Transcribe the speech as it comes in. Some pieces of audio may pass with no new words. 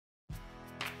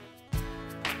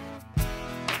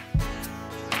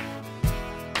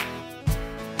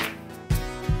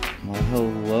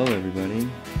Hello everybody.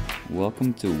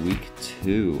 Welcome to week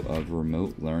 2 of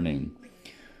remote learning.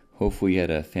 Hopefully you had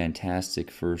a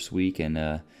fantastic first week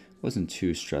and wasn't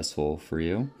too stressful for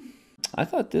you. I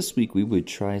thought this week we would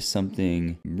try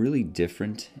something really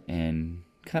different and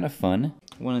kind of fun.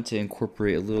 I wanted to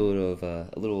incorporate a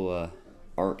little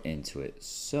art into it.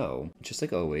 So, just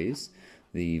like always,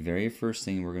 the very first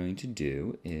thing we're going to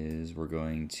do is we're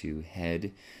going to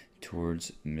head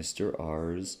towards Mr.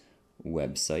 R's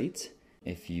website.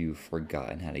 If you've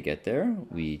forgotten how to get there,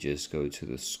 we just go to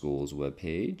the school's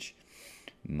webpage,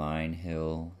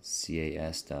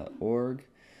 minehillcas.org.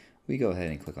 We go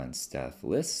ahead and click on staff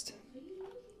list,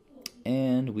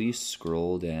 and we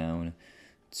scroll down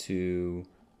to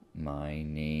my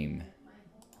name.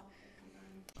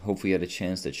 Hopefully you had a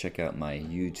chance to check out my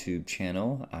YouTube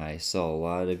channel. I saw a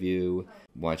lot of you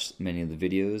watch many of the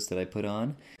videos that I put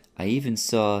on. I even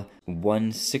saw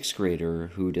one 6th grader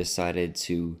who decided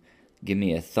to give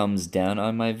me a thumbs down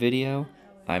on my video.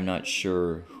 I'm not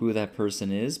sure who that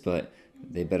person is, but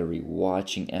they better be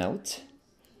watching out.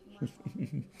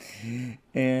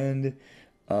 And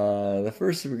the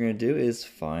first thing we're going to do is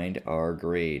find our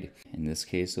grade. In this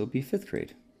case, it'll be 5th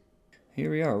grade.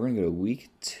 Here we are. We're going to go to week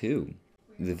 2.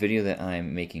 The video that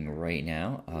I'm making right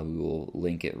now, we will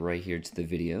link it right here to the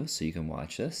video so you can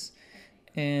watch this.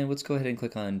 And let's go ahead and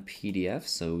click on PDF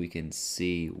so we can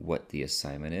see what the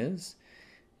assignment is.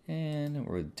 And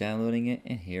we're downloading it,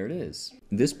 and here it is.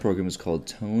 This program is called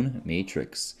Tone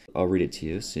Matrix. I'll read it to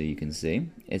you so you can see.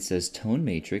 It says Tone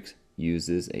Matrix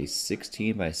uses a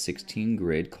 16 by 16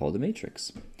 grid called a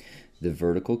matrix. The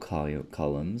vertical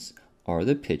columns are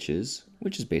the pitches,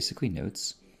 which is basically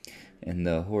notes, and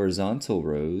the horizontal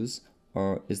rows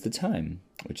is the time,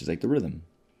 which is like the rhythm.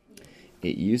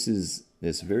 It uses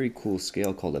this very cool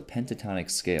scale called a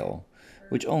pentatonic scale,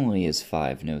 which only is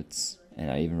 5 notes, and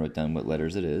I even wrote down what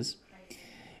letters it is.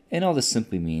 And all this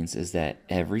simply means is that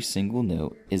every single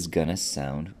note is gonna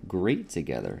sound great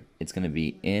together. It's gonna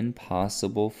be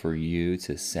impossible for you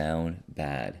to sound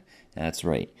bad. That's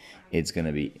right. It's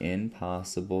gonna be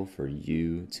impossible for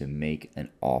you to make an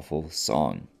awful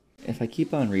song. If I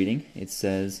keep on reading, it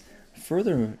says,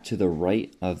 further to the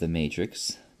right of the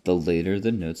matrix, the later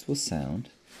the notes will sound,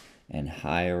 and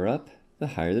higher up, the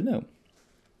higher the note.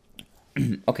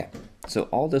 Okay, so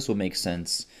all this will make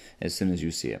sense as soon as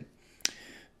you see it.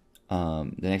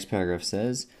 The next paragraph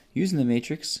says, using the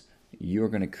matrix, you're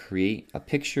going to create a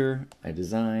picture, a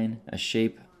design, a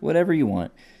shape, whatever you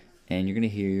want, and you're going to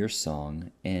hear your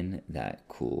song in that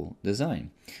cool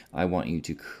design. I want you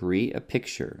to create a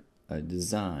picture, a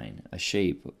design, a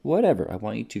shape, whatever. I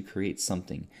want you to create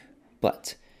something,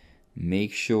 but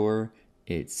make sure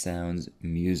it sounds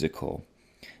musical.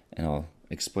 And I'll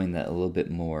explain that a little bit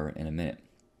more in a minute.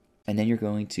 And then you're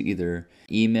going to either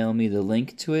email me the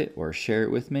link to it or share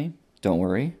it with me. Don't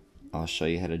worry, I'll show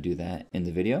you how to do that in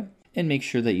the video. And make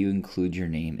sure that you include your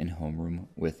name and homeroom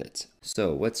with it.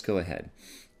 So let's go ahead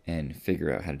and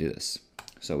figure out how to do this.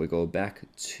 So we go back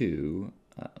to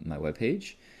my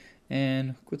webpage,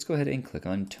 and let's go ahead and click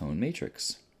on Tone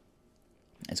Matrix.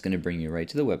 It's going to bring you right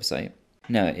to the website.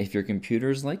 Now, if your computer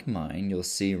is like mine, you'll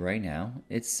see right now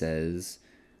it says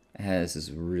it has this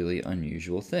really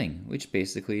unusual thing, which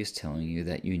basically is telling you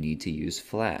that you need to use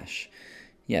Flash.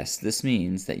 Yes, this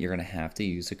means that you're going to have to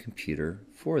use a computer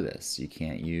for this. You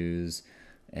can't use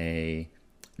an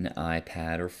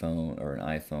iPad or phone or an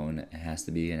iPhone. It has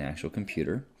to be an actual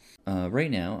computer.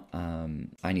 Right now,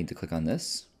 I need to click on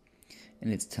this,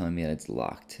 and it's telling me that it's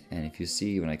locked. And if you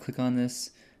see, when I click on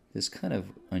this kind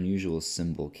of unusual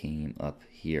symbol came up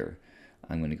here.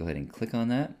 I'm going to go ahead and click on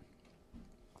that.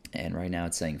 And right now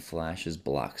it's saying Flash is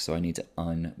blocked, so I need to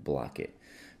unblock it.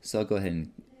 So I'll go ahead and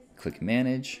click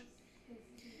Manage.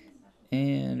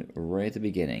 And right at the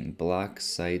beginning, block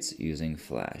sites using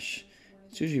Flash.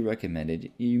 It's usually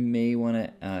recommended. You may want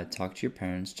to talk to your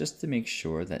parents just to make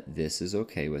sure that this is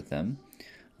okay with them.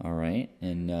 All right.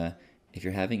 And if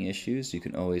you're having issues, you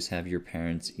can always have your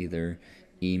parents either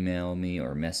email me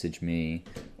or message me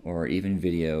or even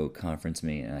video conference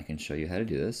me, and I can show you how to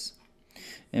do this.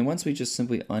 And once we just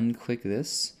simply unclick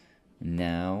this,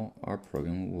 now our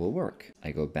program will work.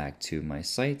 I go back to my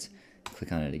site,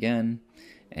 click on it again,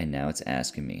 and now it's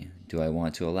asking me, do I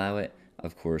want to allow it?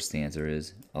 Of course, the answer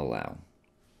is allow.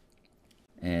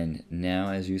 And now,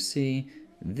 as you see,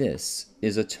 this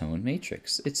is a tone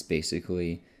matrix. It's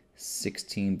basically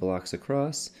 16 blocks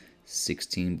across,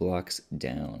 16 blocks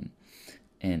down.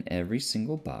 And every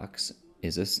single box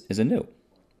is a note.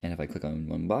 And if I click on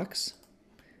one box,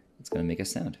 it's going to make a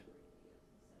sound.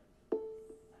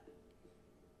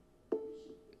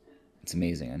 It's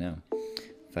amazing, I know.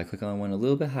 If I click on one a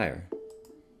little bit higher,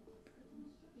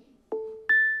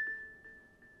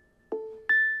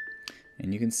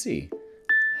 And you can see,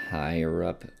 higher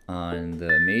up on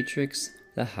the matrix,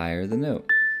 the higher the note.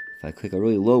 If I click a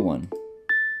really low one,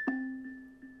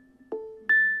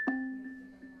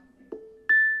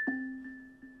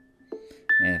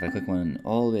 and if I click one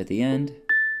all the way at the end,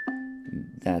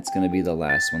 that's going to be the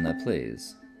last one that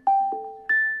plays.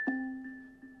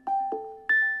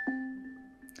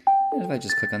 And if I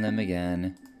just click on them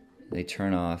again, they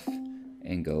turn off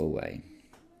and go away.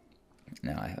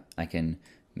 Now I can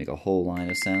make a whole line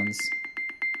of sounds.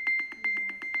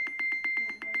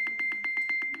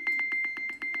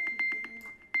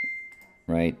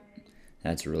 Right?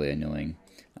 That's really annoying.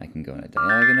 I can go in a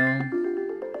diagonal.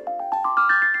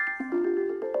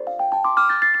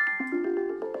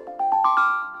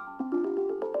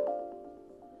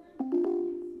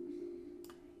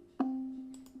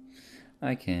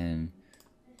 I can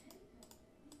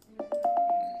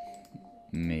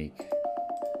make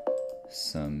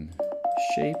some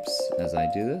shapes as I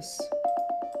do this.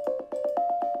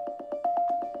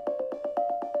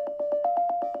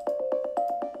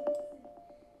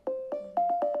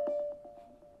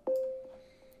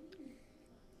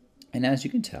 And as you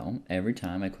can tell, every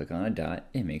time I click on a dot,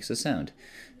 it makes a sound.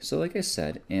 So like I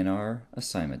said in our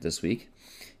assignment this week,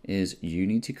 is you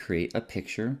need to create a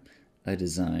picture, a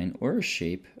design, or a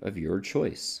shape of your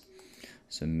choice.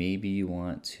 So maybe you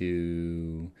want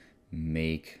to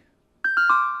make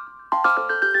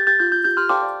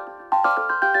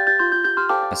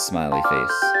a smiley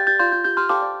face.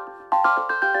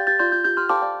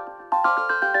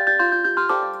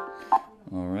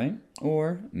 All right.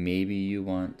 Or maybe you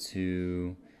want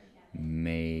to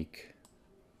make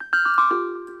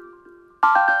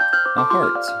a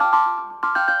heart.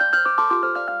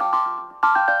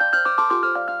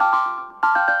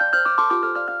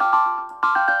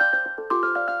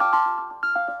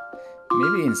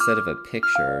 Maybe instead of a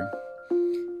picture,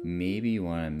 maybe you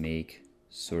want to make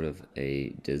sort of a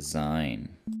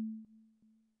design.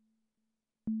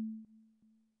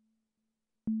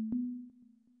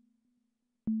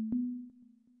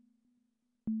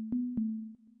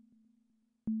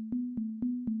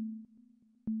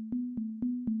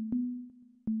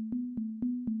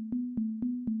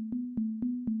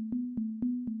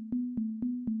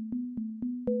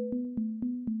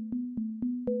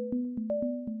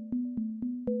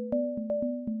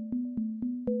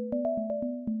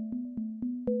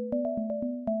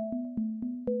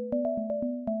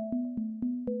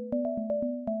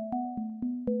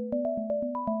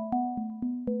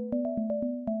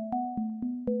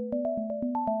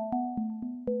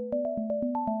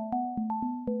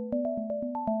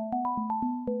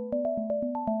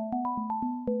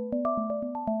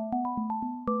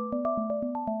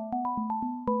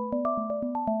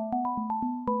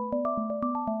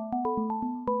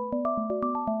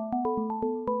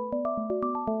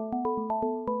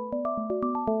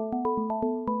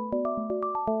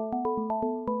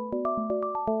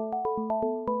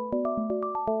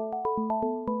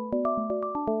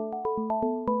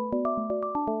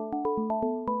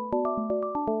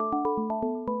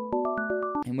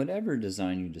 And whatever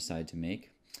design you decide to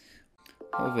make,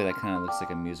 hopefully that kind of looks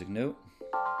like a music note.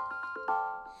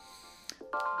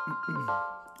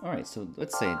 Alright, so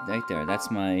let's say right there, that's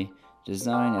my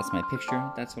design, that's my picture,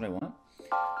 that's what I want.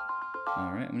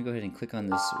 Alright, I'm going to go ahead and click on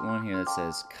this one here that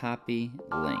says copy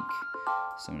link.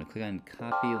 So I'm going to click on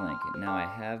copy link. Now I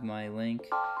have my link.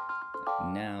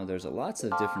 Now there's lots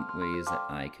of different ways that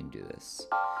I can do this.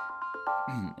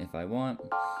 If I want,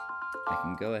 I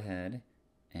can go ahead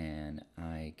and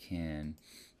I can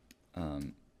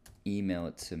email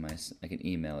it to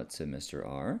Mr.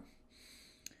 R.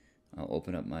 I'll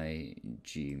open up my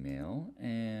Gmail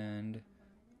and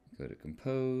go to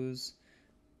compose.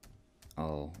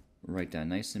 I'll write down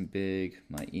nice and big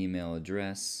my email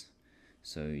address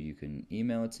so you can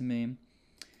email it to me.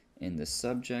 In the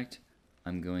subject,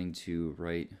 I'm going to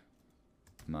write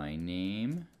my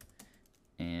name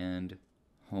and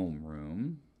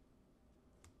homeroom.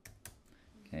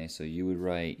 Okay, so you would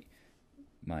write,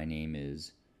 my name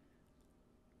is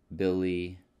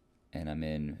Billy and I'm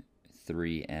in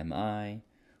 3MI,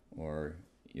 or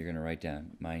you're going to write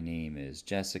down, my name is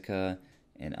Jessica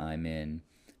and I'm in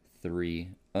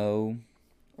 3O,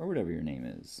 or whatever your name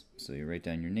is. So you write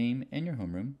down your name and your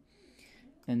homeroom,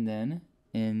 and then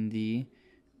in the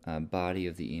body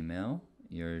of the email,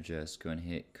 you're just going to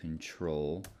hit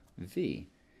Control V,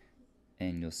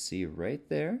 and you'll see right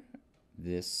there,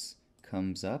 this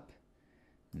comes up.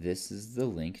 This is the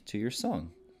link to your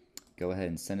song. Go ahead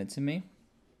and send it to me.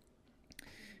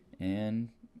 And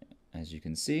as you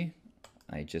can see,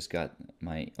 I just got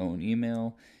my own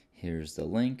email. Here's the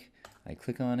link. I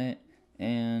click on it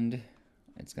and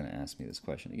It's going to ask me this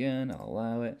question again. I'll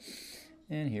allow it.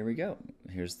 And here we go.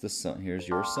 Here's the song. Here's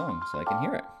your song, so I can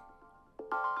hear it.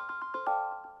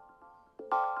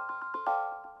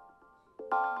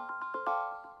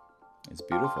 It's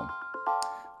beautiful.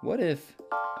 What if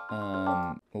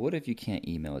you can't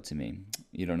email it to me?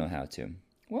 You don't know how to.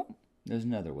 Well, there's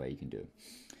another way you can do it.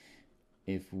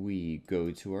 If we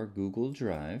go to our Google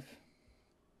Drive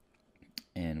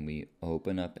and we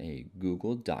open up a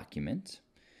Google document,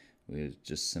 we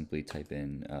just simply type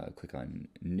in, click on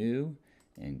New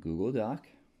and Google Doc.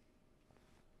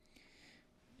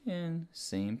 And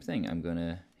same thing, I'm going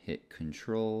to hit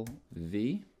Control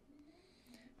V.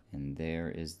 And there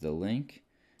is the link.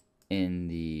 In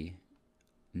the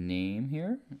name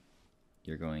here,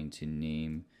 you're going to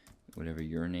name whatever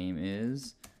your name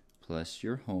is, plus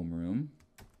your homeroom.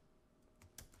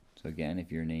 So again,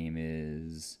 if your name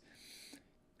is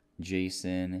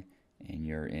Jason and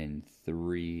you're in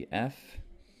 3F,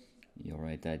 you'll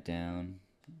write that down.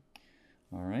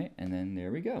 All right, and then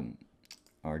there we go.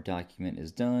 Our document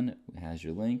is done. It has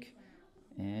your link.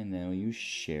 And now you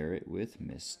share it with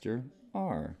Mr.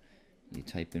 R. You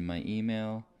type in my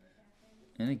email.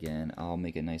 And again, I'll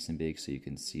make it nice and big so you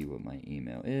can see what my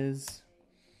email is.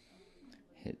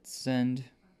 Hit send.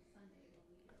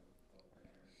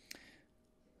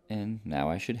 And now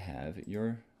I should have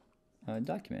your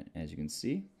document, as you can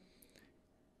see.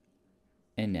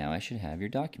 And now I should have your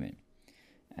document.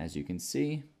 As you can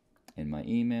see, in my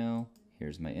email,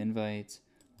 here's my invite.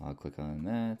 I'll click on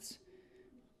that.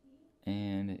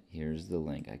 And here's the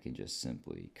link. I can just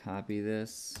simply copy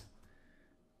this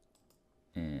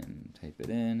and type it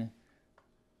in.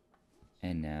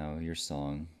 And now your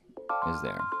song is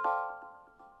there.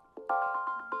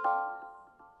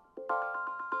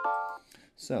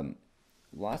 So,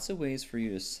 lots of ways for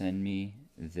you to send me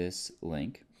this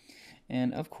link.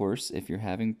 And of course, if you're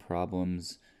having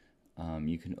problems,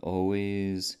 you can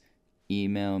always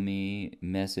email me,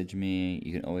 message me.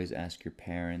 You can always ask your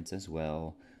parents as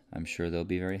well. I'm sure they'll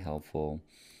be very helpful.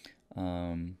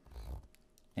 And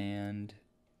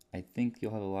I think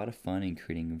you'll have a lot of fun in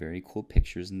creating very cool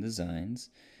pictures and designs.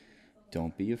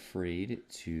 Don't be afraid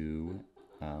to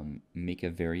make a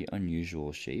very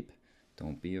unusual shape.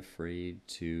 Don't be afraid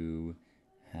to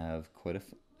have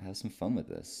some fun with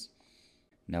this.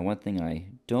 Now, one thing I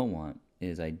don't want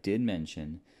is I did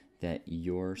mention that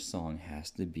your song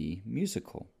has to be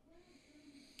musical.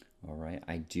 All right,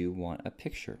 I do want a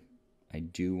picture. I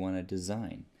do want a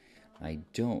design. I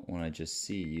don't want to just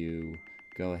see you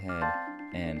go ahead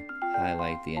and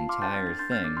highlight the entire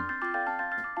thing.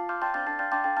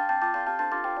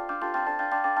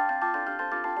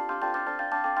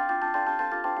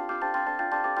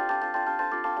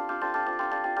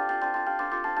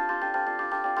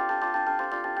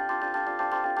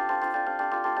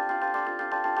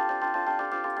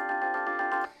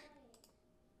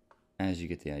 As you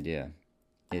get the idea,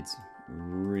 it's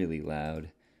really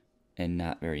loud and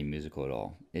not very musical at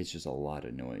all. It's just a lot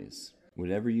of noise.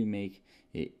 Whatever you make,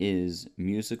 it is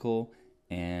musical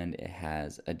and it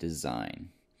has a design.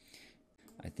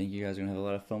 I think you guys are gonna have a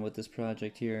lot of fun with this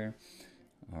project here.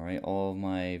 All right, all of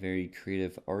my very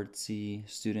creative artsy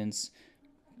students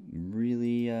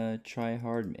really try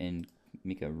hard and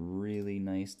make a really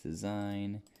nice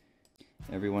design.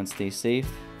 Everyone stay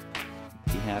safe,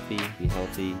 be happy, be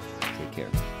healthy, take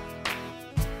care.